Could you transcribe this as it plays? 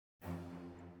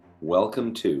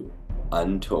Welcome to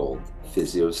Untold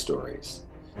Physio Stories,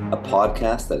 a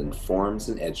podcast that informs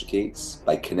and educates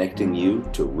by connecting you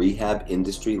to rehab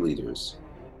industry leaders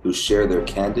who share their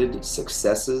candid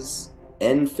successes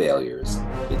and failures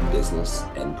in business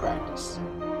and practice.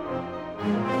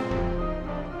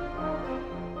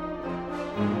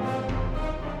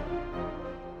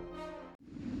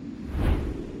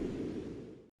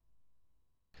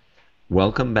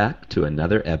 Welcome back to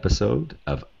another episode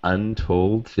of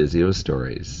Untold Physio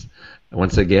Stories.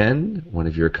 Once again, one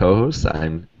of your co-hosts,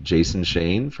 I'm Jason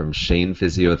Shane from Shane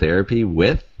Physiotherapy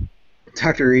with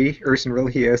Dr. Urson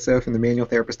Religioso from the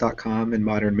manualtherapist.com and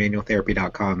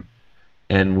modernmanualtherapy.com.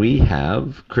 And we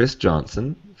have Chris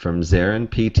Johnson from Zarin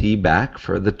PT back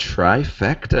for the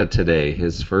trifecta today.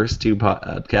 His first two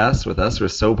podcasts with us were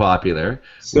so popular.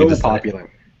 So popular.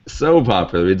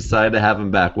 We decided to have him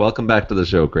back. Welcome back to the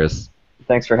show, Chris.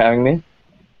 Thanks for having me.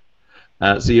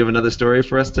 So you have another story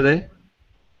for us today?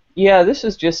 Yeah, this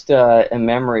is just a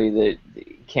memory that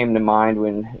came to mind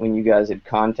when you guys had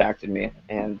contacted me,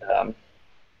 and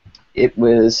it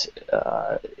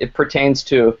pertains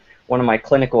to one of my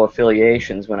clinical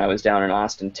affiliations when I was down in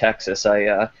Austin, Texas.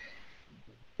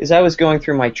 As I was going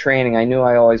through my training, I knew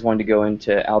I always wanted to go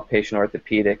into outpatient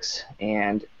orthopedics,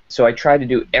 and so I tried to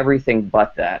do everything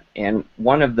but that, and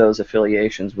one of those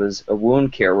affiliations was a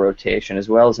wound care rotation as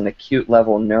well as an acute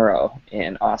level neuro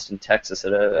in Austin, Texas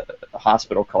at a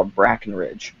hospital called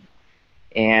Brackenridge.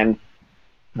 And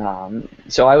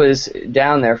so I was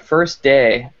down there first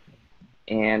day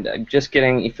and just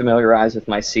getting familiarized with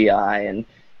my CI, and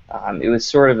it was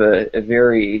sort of a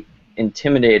very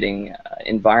intimidating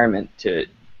environment to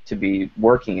be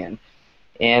working in.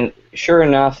 And sure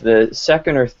enough, the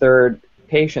second or third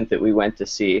patient that we went to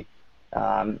see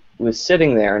was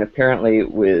sitting there and apparently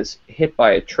was hit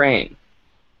by a train.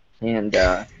 And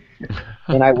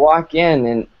and I walk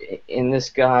in and this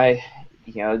guy,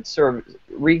 sort of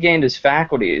regained his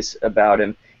faculties about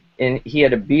him, and he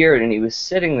had a beard and he was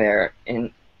sitting there and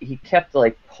he kept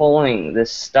like pulling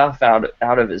this stuff out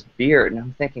of his beard, and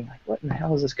I'm thinking like, what in the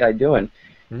hell is this guy doing?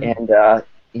 And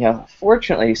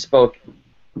fortunately he spoke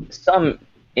some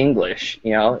English,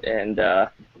 and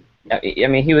I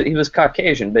mean, he was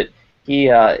Caucasian, but he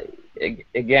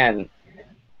again,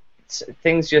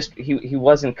 things just he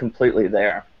wasn't completely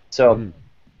there. So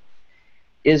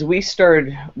as we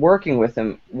started working with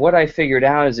him, what I figured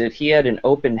out is that he had an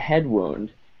open head wound,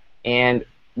 and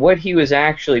what he was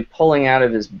actually pulling out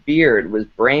of his beard was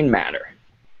brain matter.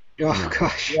 Oh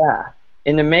gosh. Yeah,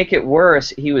 and to make it worse,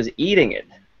 he was eating it.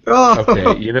 Oh. Okay,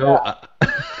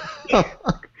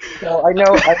 So I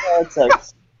know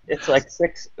it's like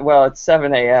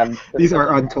 7 a.m. These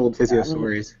are untold physio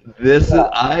stories.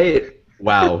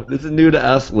 Wow, this is new to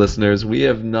us, listeners. We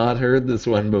have not heard this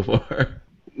one before.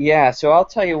 Yeah, so I'll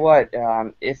tell you what,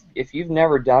 if you've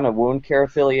never done a wound care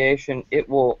affiliation, it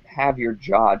will have your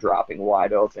jaw dropping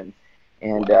wide open.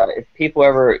 And if people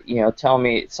ever, tell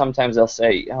me, sometimes they'll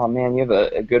say, oh man, you have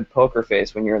a good poker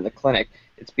face when you're in the clinic.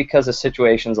 It's because of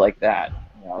situations like that,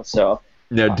 so...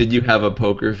 Now, did you have a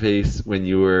poker face when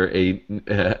you were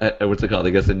what's it called? I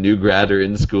guess a new grad or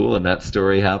in school, and that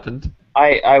story happened?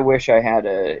 I wish I had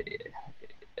a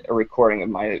recording of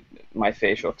my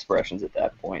facial expressions at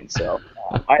that point. So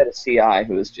I had a CI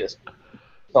who was just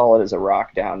solid as a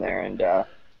rock down there, and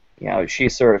she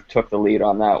sort of took the lead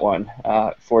on that one,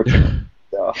 fortunately.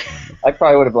 So I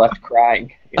probably would have left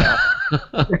crying.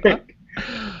 Well,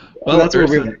 that's where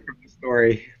we went from the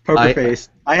story. Poker face.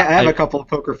 I have a couple of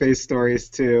poker face stories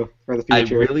too for the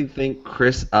future. I really think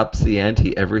Chris ups the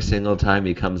ante every single time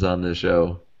he comes on the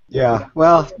show. Yeah.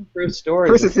 Well, Chris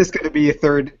is just going to be a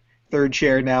third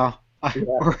chair now.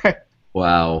 Yeah.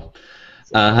 Wow.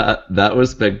 That was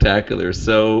spectacular.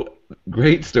 So,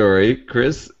 great story.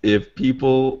 Chris, if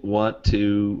people want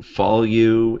to follow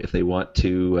you, if they want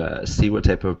to see what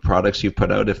type of products you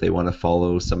put out, if they want to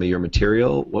follow some of your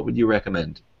material, what would you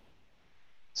recommend?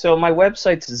 So my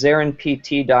website's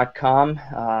zarinpt.com.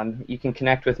 You can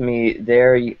connect with me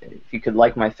there. If you could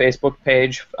like my Facebook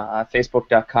page,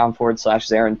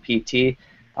 facebook.com/zarinpt,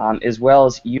 as well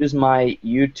as use my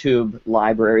YouTube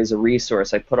library as a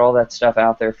resource. I put all that stuff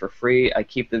out there for free. I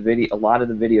keep a lot of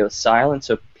the videos silent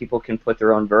so people can put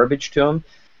their own verbiage to them.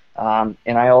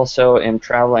 And I also am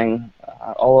traveling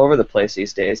all over the place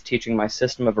these days, teaching my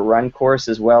System of a Run course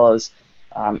as well as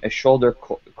a shoulder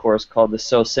course called the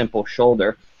So Simple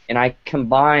Shoulder, and I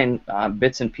combine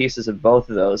bits and pieces of both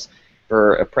of those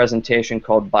for a presentation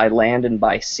called By Land and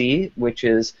By Sea, which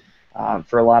is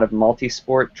for a lot of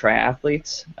multi-sport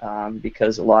triathletes,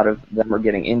 because a lot of them are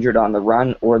getting injured on the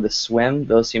run or the swim.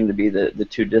 Those seem to be the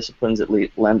two disciplines that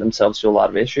lend themselves to a lot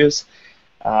of issues.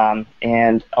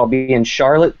 And I'll be in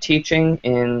Charlotte teaching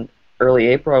in early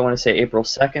April. I want to say April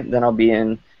 2nd. Then I'll be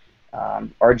in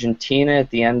Argentina at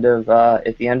the end of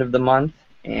the month,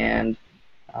 and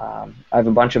I have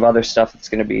a bunch of other stuff that's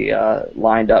going to be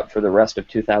lined up for the rest of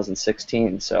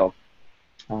 2016. So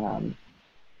I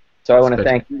want to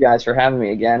thank you guys for having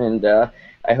me again, and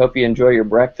I hope you enjoy your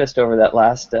breakfast over that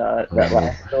last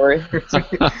story.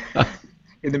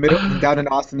 In the middle, down in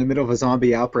Austin, in the middle of a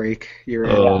zombie outbreak. You're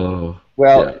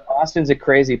Well, Austin's a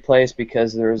crazy place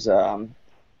because there's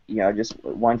just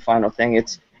one final thing.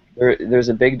 There's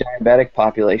a big diabetic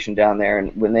population down there,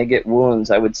 and when they get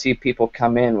wounds, I would see people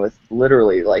come in with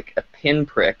literally like a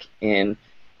pinprick in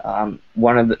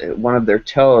one of their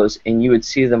toes, and you would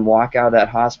see them walk out of that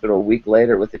hospital a week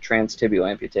later with a transtibial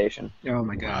amputation. Oh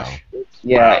my gosh!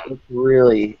 Yeah,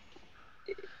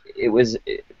 it was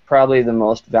probably the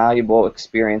most valuable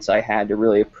experience I had to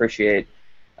really appreciate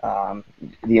the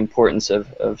importance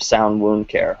of sound wound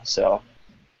care. So.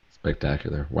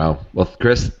 Spectacular. Wow. Well,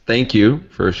 Chris, thank you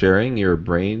for sharing your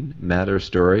brain matter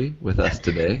story with us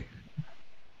today.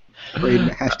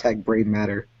 Hashtag brain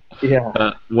matter.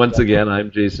 Yeah. Once again, I'm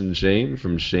Jason Shane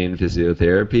from Shane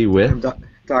Physiotherapy with... I'm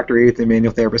Dr. Ethan,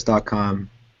 manualtherapist.com,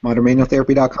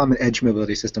 modernmanualtherapy.com, and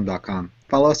edgemobilitysystem.com.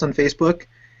 Follow us on Facebook.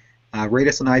 Rate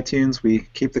us on iTunes. We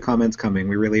keep the comments coming.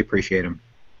 We really appreciate them.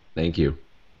 Thank you.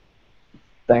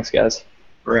 Thanks, guys.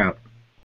 We're out.